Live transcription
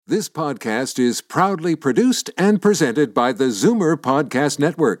This podcast is proudly produced and presented by the Zoomer Podcast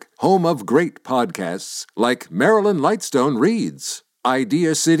Network, home of great podcasts like Marilyn Lightstone Reads,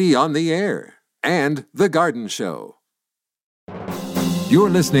 Idea City on the Air, and The Garden Show. You're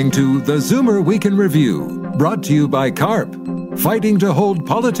listening to the Zoomer Week in Review, brought to you by CARP, fighting to hold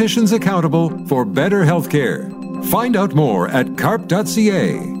politicians accountable for better health care. Find out more at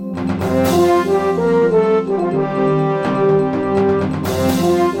carp.ca.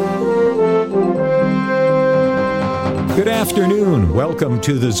 Good afternoon. Welcome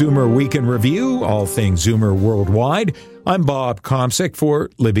to the Zoomer Week in Review, all things Zoomer worldwide. I'm Bob Komsic for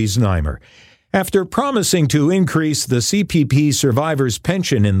Libby Znaimer. After promising to increase the CPP survivors'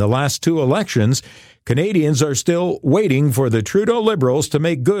 pension in the last two elections, Canadians are still waiting for the Trudeau Liberals to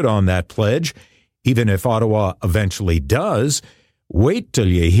make good on that pledge. Even if Ottawa eventually does, wait till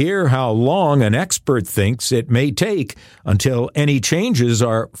you hear how long an expert thinks it may take until any changes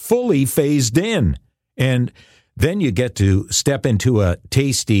are fully phased in. And then you get to step into a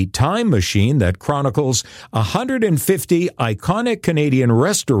tasty time machine that chronicles 150 iconic Canadian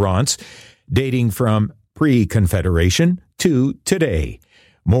restaurants dating from pre-Confederation to today.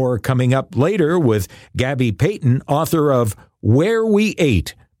 More coming up later with Gabby Peyton, author of Where We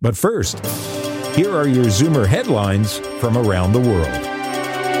Ate. But first, here are your Zoomer headlines from around the world.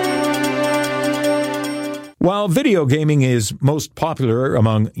 While video gaming is most popular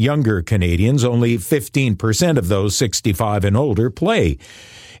among younger Canadians, only 15% of those 65 and older play.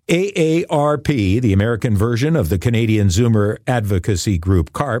 AARP, the American version of the Canadian Zoomer advocacy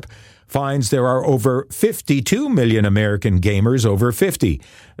group CARP, finds there are over 52 million American gamers over 50.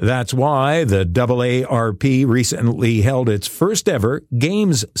 That's why the AARP recently held its first ever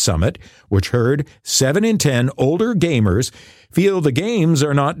Games Summit, which heard 7 in 10 older gamers feel the games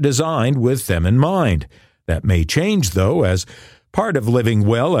are not designed with them in mind. That may change, though, as part of living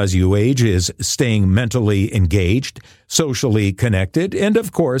well as you age is staying mentally engaged, socially connected, and,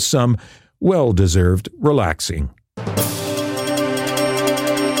 of course, some well-deserved relaxing.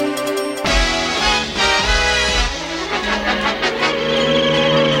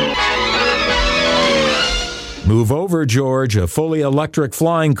 Move over, George. A fully electric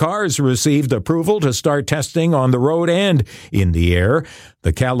flying car has received approval to start testing on the road and in the air.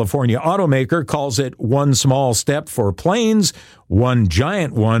 The California automaker calls it one small step for planes, one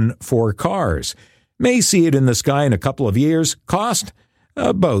giant one for cars. May see it in the sky in a couple of years. Cost?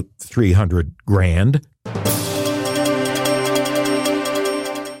 About $300,000.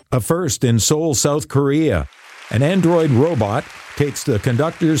 A first in Seoul, South Korea. An android robot takes the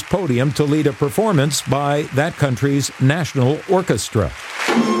conductor's podium to lead a performance by that country's national orchestra.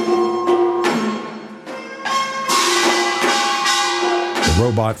 The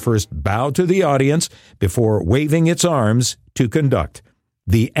robot first bowed to the audience before waving its arms to conduct.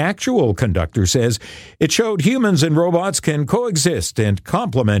 The actual conductor says it showed humans and robots can coexist and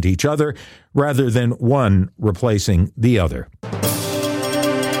complement each other rather than one replacing the other.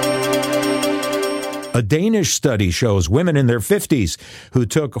 A Danish study shows women in their 50s who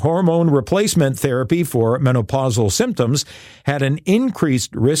took hormone replacement therapy for menopausal symptoms had an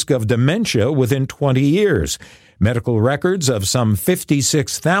increased risk of dementia within 20 years. Medical records of some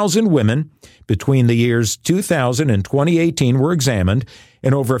 56,000 women between the years 2000 and 2018 were examined,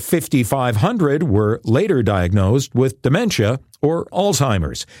 and over 5,500 were later diagnosed with dementia or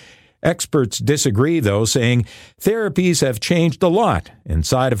Alzheimer's. Experts disagree, though, saying therapies have changed a lot, and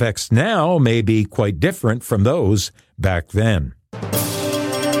side effects now may be quite different from those back then.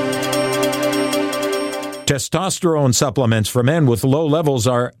 Testosterone supplements for men with low levels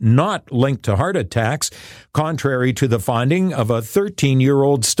are not linked to heart attacks, contrary to the finding of a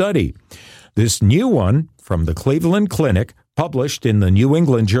 13-year-old study. This new one from the Cleveland Clinic, published in the New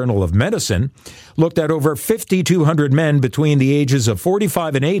England Journal of Medicine, looked at over 5,200 men between the ages of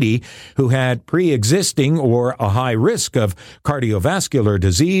 45 and 80 who had pre-existing or a high risk of cardiovascular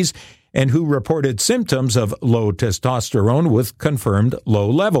disease and who reported symptoms of low testosterone with confirmed low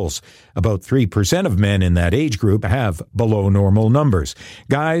levels. About 3% of men in that age group have below normal numbers.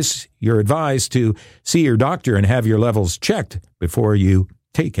 Guys, you're advised to see your doctor and have your levels checked before you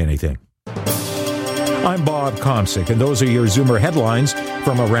take anything. I'm Bob Komsic, and those are your Zoomer headlines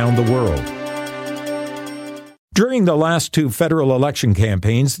from around the world. During the last two federal election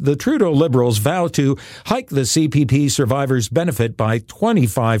campaigns, the Trudeau Liberals vowed to hike the CPP survivors' benefit by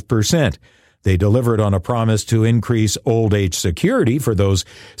 25%. They delivered on a promise to increase old age security for those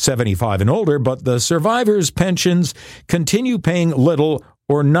 75 and older, but the survivors' pensions continue paying little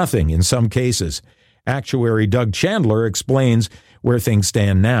or nothing in some cases. Actuary Doug Chandler explains where things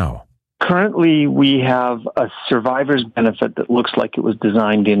stand now. Currently, we have a survivor's benefit that looks like it was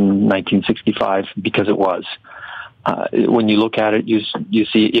designed in 1965 because it was. When you look at it, you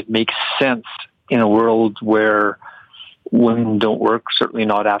see it makes sense in a world where women don't work, certainly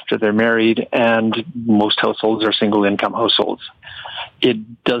not after they're married, and most households are single-income households.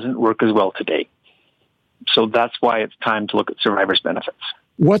 It doesn't work as well today. So that's why it's time to look at survivor's benefits.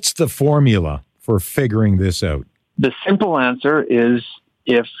 What's the formula for figuring this out? The simple answer is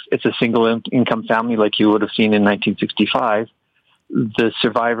if it's a single-income family like you would have seen in 1965, the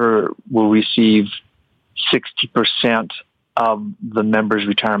survivor will receive 60% of the member's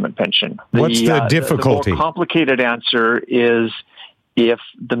retirement pension. What's the difficulty? The more complicated answer is if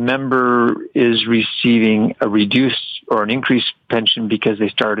the member is receiving a reduced or an increased pension because they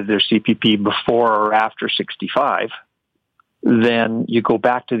started their CPP before or after 65, then you go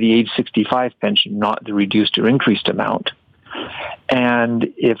back to the age 65 pension, not the reduced or increased amount.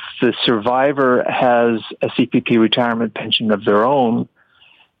 And if the survivor has a CPP retirement pension of their own,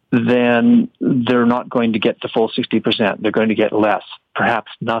 then they're not going to get the full 60%. They're going to get less, perhaps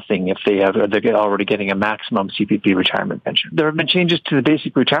nothing if they're already getting a maximum CPP retirement pension. There have been changes to the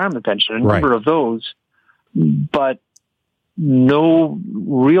basic retirement pension, a number of those, but no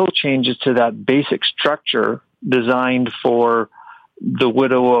real changes to that basic structure designed for the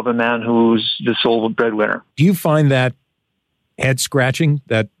widow of a man who's the sole breadwinner. Do you find that head-scratching,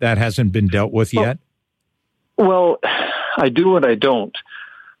 that hasn't been dealt with yet? Well, I do and I don't.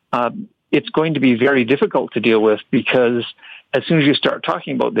 It's going to be very difficult to deal with because as soon as you start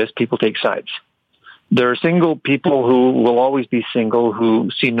talking about this, people take sides. There are single people who will always be single, who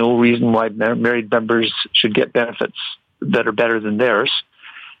see no reason why married members should get benefits that are better than theirs.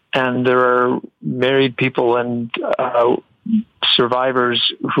 And there are married people and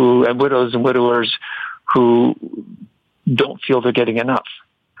survivors and widows and widowers who don't feel they're getting enough.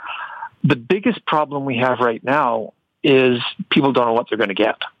 The biggest problem we have right now is people don't know what they're going to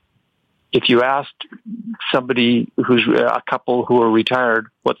get. If you asked somebody who's a couple who are retired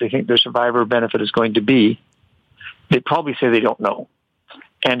what they think their survivor benefit is going to be, they'd probably say they don't know.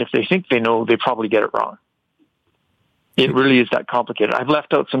 And if they think they know, they probably get it wrong. It really is that complicated. I've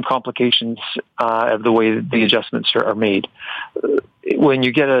left out some complications of the way the adjustments are made. When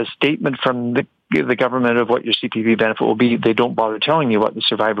you get a statement from the government of what your CPP benefit will be, they don't bother telling you what the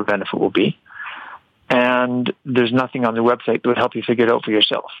survivor benefit will be. And there's nothing on their website that would help you figure it out for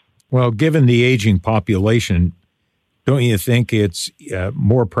yourself. Well, given the aging population, don't you think it's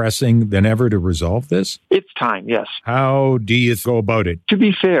more pressing than ever to resolve this? It's time, yes. How do you go about it? To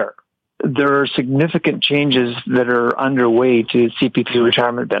be fair, there are significant changes that are underway to CPP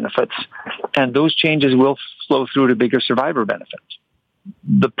retirement benefits, and those changes will flow through to bigger survivor benefits.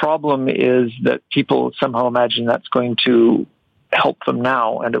 The problem is that people somehow imagine that's going to help them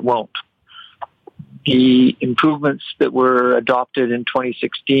now, and it won't. The improvements that were adopted in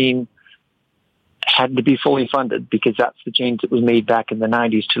 2016 had to be fully funded because that's the change that was made back in the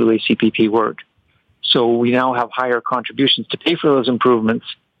 90s to the way CPP worked. So we now have higher contributions to pay for those improvements,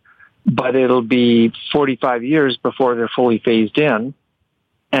 but it'll be 45 years before they're fully phased in.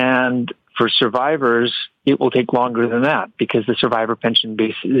 And for survivors, it will take longer than that because the survivor pension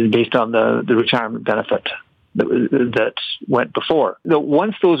is based on the retirement benefit that went before.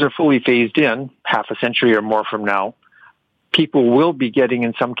 Once those are fully phased in, half a century or more from now, people will be getting,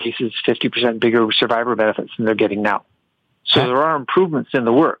 in some cases, 50% bigger survivor benefits than they're getting now. So there are improvements in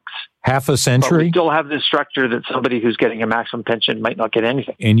the works. Half a century? But we still have this structure that somebody who's getting a maximum pension might not get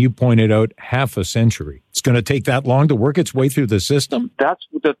anything. And you pointed out half a century. It's going to take that long to work its way through the system? That's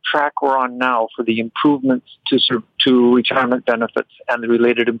the track we're on now for the improvements to retirement benefits and the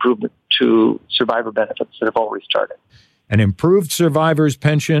related improvement to survivor benefits that have already started. An improved survivor's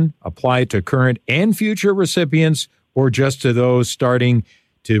pension apply to current and future recipients or just to those starting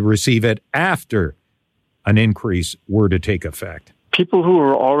to receive it after an increase were to take effect? People who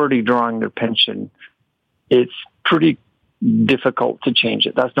are already drawing their pension, it's pretty difficult to change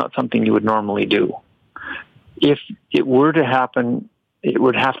it. That's not something you would normally do. If it were to happen, it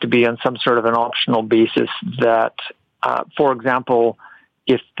would have to be on some sort of an optional basis that, for example,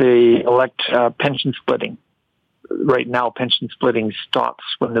 if they elect pension splitting, right now pension splitting stops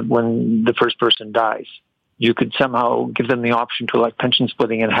when the first person dies. You could somehow give them the option to elect pension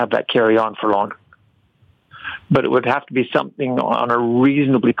splitting and have that carry on for longer. But it would have to be something on a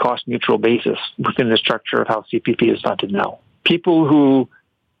reasonably cost-neutral basis within the structure of how CPP is funded now. People who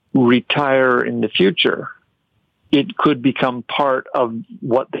retire in the future, it could become part of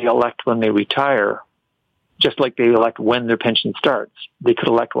what they elect when they retire, just like they elect when their pension starts. They could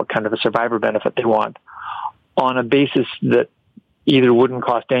elect what kind of a survivor benefit they want on a basis that either wouldn't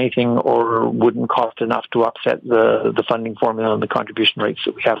cost anything or wouldn't cost enough to upset the funding formula and the contribution rates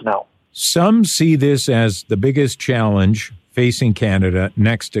that we have now. Some see this as the biggest challenge facing Canada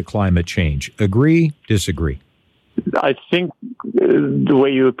next to climate change. Agree, disagree? I think the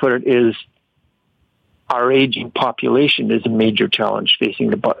way you would put it is our aging population is a major challenge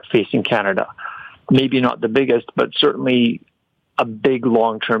facing Canada. Maybe not the biggest, but certainly a big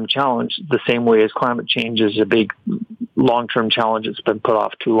long-term challenge, the same way as climate change is a big long-term challenge that's been put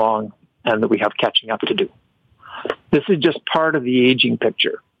off too long and that we have catching up to do. This is just part of the aging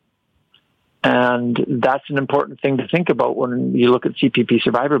picture. And that's an important thing to think about when you look at CPP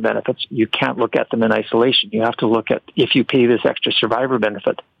survivor benefits. You can't look at them in isolation. You have to look at, if you pay this extra survivor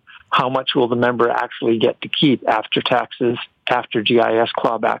benefit, how much will the member actually get to keep after taxes, after GIS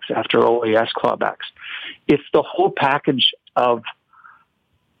clawbacks, after OAS clawbacks? It's the whole package of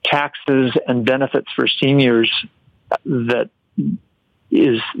taxes and benefits for seniors that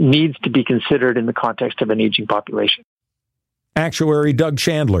needs to be considered in the context of an aging population. Actuary Doug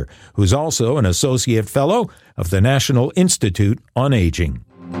Chandler, who's also an associate fellow of the National Institute on Aging.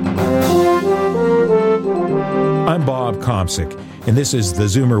 I'm Bob Komsic, and this is the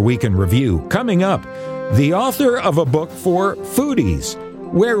Zoomer Week in Review. Coming up, the author of a book for foodies.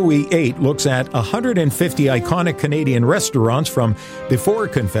 Where We Ate looks at 150 iconic Canadian restaurants from before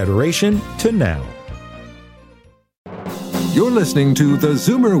Confederation to now. You're listening to the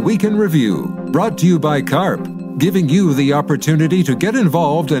Zoomer Week in Review, brought to you by CARP, giving you the opportunity to get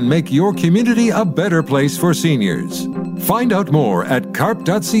involved and make your community a better place for seniors. Find out more at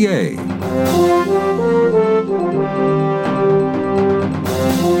carp.ca.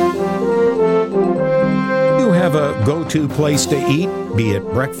 Have a go-to place to eat, be it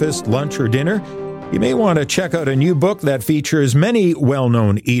breakfast, lunch, or dinner? You may want to check out a new book that features many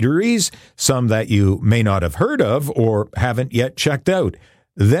well-known eateries, some that you may not have heard of or haven't yet checked out.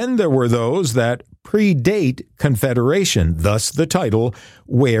 Then there were those that predate Confederation, thus the title,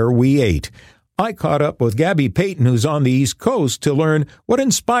 Where We Ate. I caught up with Gabby Peyton, who's on the East Coast, to learn what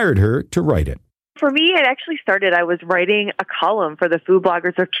inspired her to write it. For me, it actually started, I was writing a column for the Food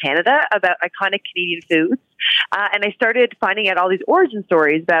Bloggers of Canada about iconic Canadian foods. And I started finding out all these origin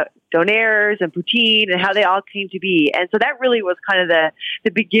stories about donaires and poutine and how they all came to be. And so that really was kind of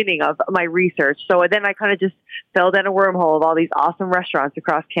the beginning of my research. So then I kind of just fell down a wormhole of all these awesome restaurants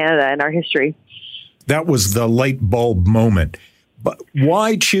across Canada and our history. That was the light bulb moment. But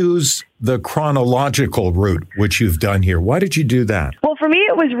why choose the chronological route, which you've done here? Why did you do that? Well, for me,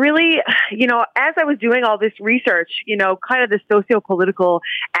 it was really, as I was doing all this research, kind of the socio-political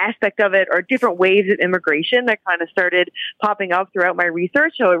aspect of it, or different waves of immigration that kind of started popping up throughout my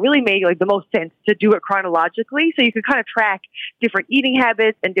research. So it really made the most sense to do it chronologically, so you could kind of track different eating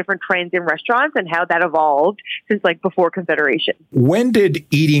habits and different trends in restaurants and how that evolved since before Confederation. When did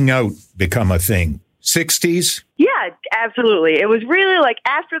eating out become a thing? 60s? Yeah, absolutely. It was really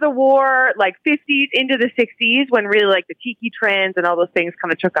after the war, 50s into the 60s, when really the tiki trends and all those things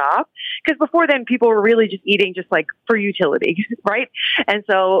kind of took off. Because before then, people were really just eating just for utility, right? And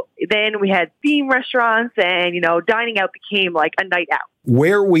so then we had theme restaurants and, dining out became a night out.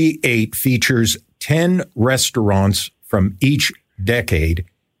 Where We Ate features 10 restaurants from each decade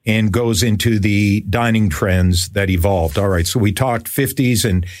and goes into the dining trends that evolved. All right, so we talked 50s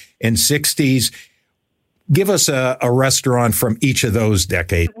and 60s. Give us a restaurant from each of those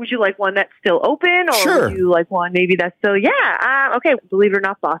decades. Would you like one that's still open? Or sure. Would you like one maybe that's still, okay. Believe it or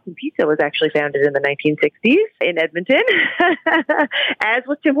not, Boston Pizza was actually founded in the 1960s in Edmonton, as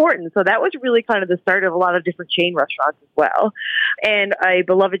was Tim Hortons. So that was really kind of the start of a lot of different chain restaurants as well. And a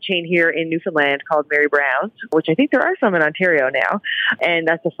beloved chain here in Newfoundland called Mary Brown's, which I think there are some in Ontario now. And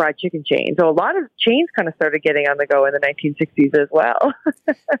that's a fried chicken chain. So a lot of chains kind of started getting on the go in the 1960s as well.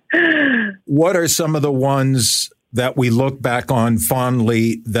 What are some of the ones that we look back on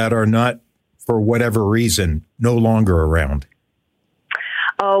fondly that are not, for whatever reason, no longer around?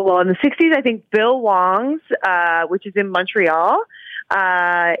 Oh, well, in the 60s, I think Bill Wong's, which is in Montreal,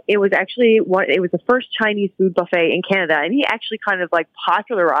 it was the first Chinese food buffet in Canada. And he actually kind of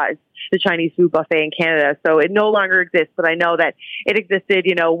popularized the Chinese food buffet in Canada. So it no longer exists, but I know that it existed,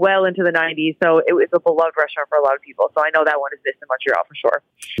 well into the 90s. So it was a beloved restaurant for a lot of people. So I know that one exists in Montreal for sure.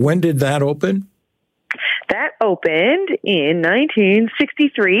 When did that open? That opened in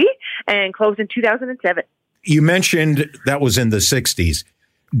 1963 and closed in 2007. You mentioned that was in the 60s.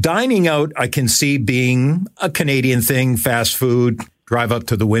 Dining out, I can see being a Canadian thing, fast food, drive up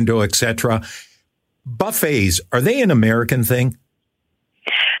to the window, etc. Buffets, are they an American thing?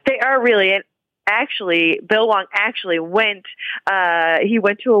 They are really. And Bill Wong actually went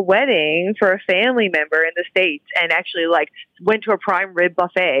to a wedding for a family member in the States and actually went to a prime rib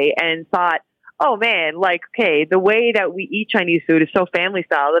buffet and thought, oh man, okay, the way that we eat Chinese food is so family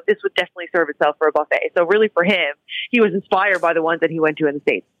style that this would definitely serve itself for a buffet. So really for him, he was inspired by the ones that he went to in the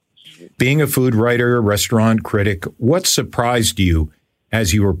States. Being a food writer, restaurant critic, what surprised you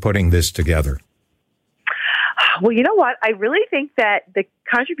as you were putting this together? Well, you know what? I really think that the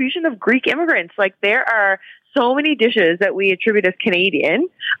contribution of Greek immigrants, there are so many dishes that we attribute as Canadian,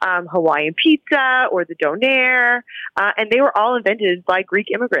 Hawaiian pizza or the donair, and they were all invented by Greek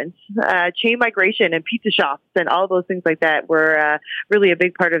immigrants. Chain migration and pizza shops and all those things like that were really a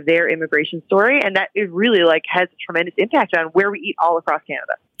big part of their immigration story, and that it really has a tremendous impact on where we eat all across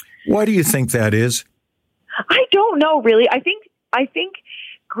Canada. Why do you think that is? I don't know, really. I think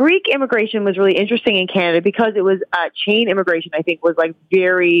Greek immigration was really interesting in Canada because it was chain immigration. I think was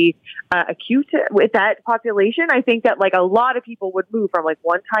very acute with that population. I think that a lot of people would move from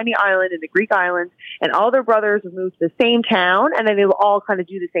one tiny island in the Greek islands, and all their brothers would move to the same town, and then they would all kind of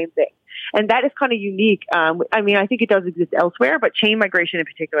do the same thing. And that is kind of unique. I think it does exist elsewhere, but chain migration in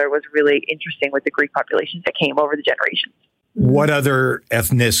particular was really interesting with the Greek populations that came over the generations. What other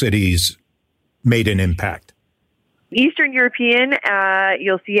ethnicities made an impact? Eastern European,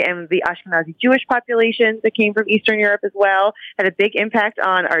 you'll see, and the Ashkenazi Jewish populations that came from Eastern Europe as well had a big impact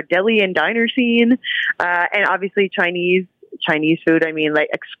on our deli and diner scene, and obviously Chinese food.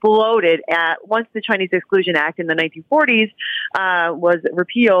 Exploded once the Chinese Exclusion Act in the 1940s was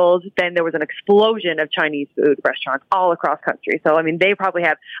repealed. Then there was an explosion of Chinese food restaurants all across country. So they probably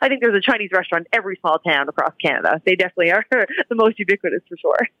have. I think there's a Chinese restaurant in every small town across Canada. They definitely are the most ubiquitous for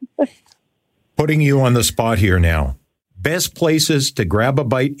sure. Putting you on the spot here now. Best places to grab a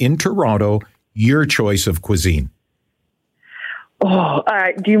bite in Toronto, your choice of cuisine. Oh,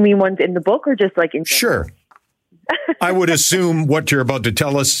 do you mean ones in the book or just in general? Sure. I would assume what you're about to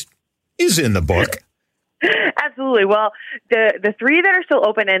tell us is in the book. Absolutely. Well, the three that are still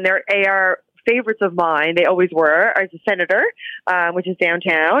open, and they are favorites of mine, they always were, are the Senator, which is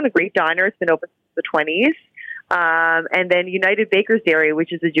downtown, a Greek diner. It's been open since the 20s. And then United Baker's Dairy,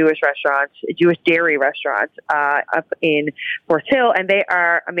 which is a Jewish dairy restaurant up in Forest Hill, and they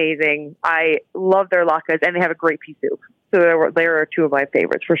are amazing. I love their latkes, and they have a great pea soup. So they are two of my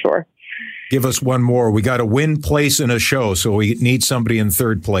favorites for sure. Give us one more. We got to win place in a show, so we need somebody in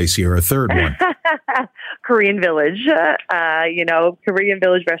third place here, a third one. Korean Village. Korean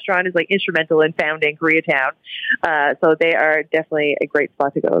Village restaurant is instrumental in founding Koreatown. So they are definitely a great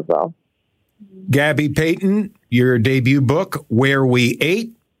spot to go as well. Gabby Peyton, your debut book, Where We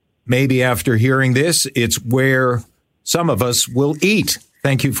Ate. Maybe after hearing this, it's where some of us will eat.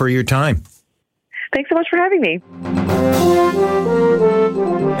 Thank you for your time. Thanks so much for having me.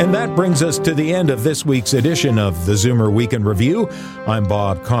 And that brings us to the end of this week's edition of the Zoomer Weekend Review. I'm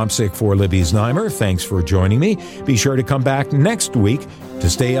Bob Komsic for Libby Znaimer. Thanks for joining me. Be sure to come back next week to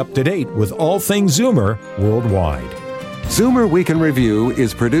stay up to date with all things Zoomer worldwide. Zoomer Week in Review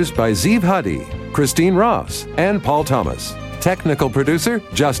is produced by Zeev Huddy, Christine Ross, and Paul Thomas. Technical producer,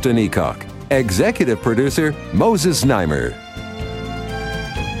 Justin Eacock. Executive producer, Moses Znaimer.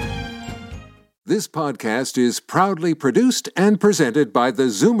 This podcast is proudly produced and presented by the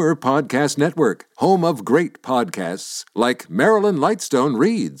Zoomer Podcast Network, home of great podcasts like Marilyn Lightstone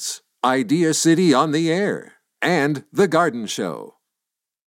Reads, Idea City on the Air, and The Garden Show.